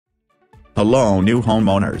Hello new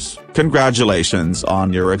homeowners, congratulations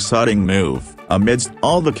on your exciting move. Amidst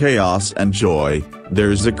all the chaos and joy,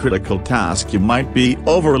 there's a critical task you might be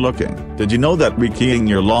overlooking. Did you know that rekeying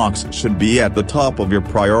your locks should be at the top of your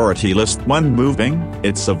priority list when moving?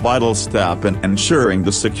 It's a vital step in ensuring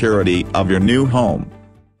the security of your new home.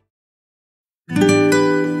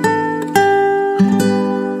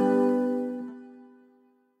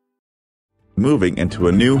 Moving into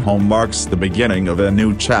a new home marks the beginning of a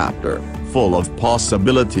new chapter, full of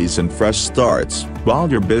possibilities and fresh starts. While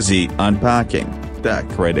you're busy unpacking,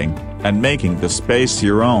 decorating, and making the space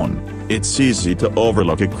your own, it's easy to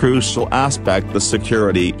overlook a crucial aspect: the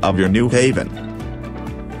security of your new haven.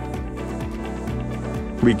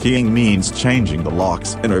 Rekeying means changing the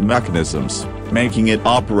lock's inner mechanisms, making it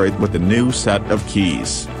operate with a new set of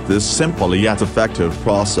keys. This simple yet effective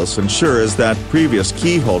process ensures that previous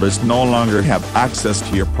key holders no longer have access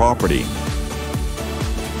to your property.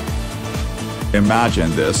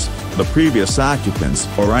 Imagine this: the previous occupants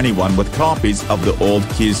or anyone with copies of the old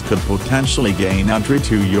keys could potentially gain entry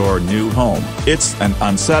to your new home. It's an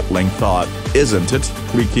unsettling thought, isn't it?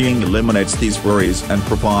 Rekeying eliminates these worries and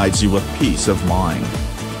provides you with peace of mind.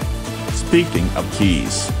 Speaking of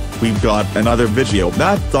keys, we've got another video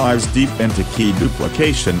that dives deep into key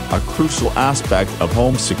duplication, a crucial aspect of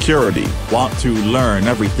home security. Want to learn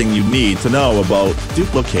everything you need to know about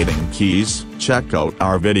duplicating keys? Check out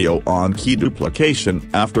our video on key duplication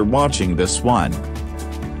after watching this one.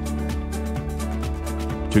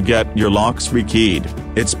 To get your locks rekeyed,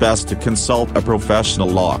 it's best to consult a professional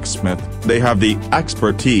locksmith. They have the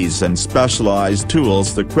expertise and specialized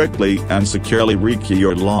tools to quickly and securely rekey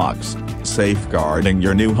your locks, safeguarding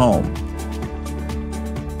your new home.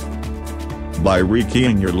 By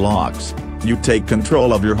rekeying your locks, you take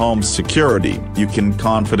control of your home's security. You can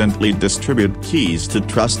confidently distribute keys to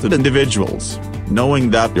trusted individuals, knowing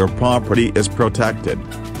that your property is protected.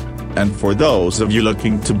 And for those of you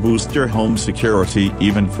looking to boost your home security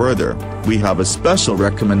even further, we have a special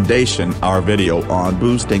recommendation: our video on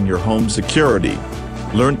boosting your home security.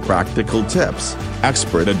 Learn practical tips,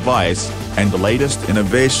 expert advice, and the latest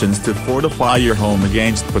innovations to fortify your home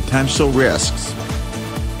against potential risks.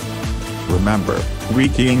 Remember,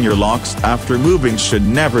 rekeying your locks after moving should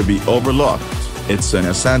never be overlooked. It's an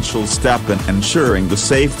essential step in ensuring the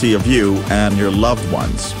safety of you and your loved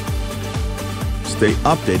ones. Stay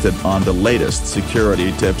updated on the latest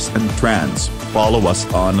security tips and trends. Follow us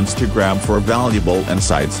on Instagram for valuable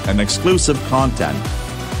insights and exclusive content.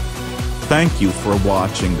 Thank you for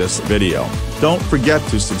watching this video. Don't forget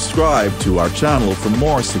to subscribe to our channel for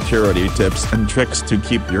more security tips and tricks to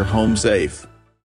keep your home safe.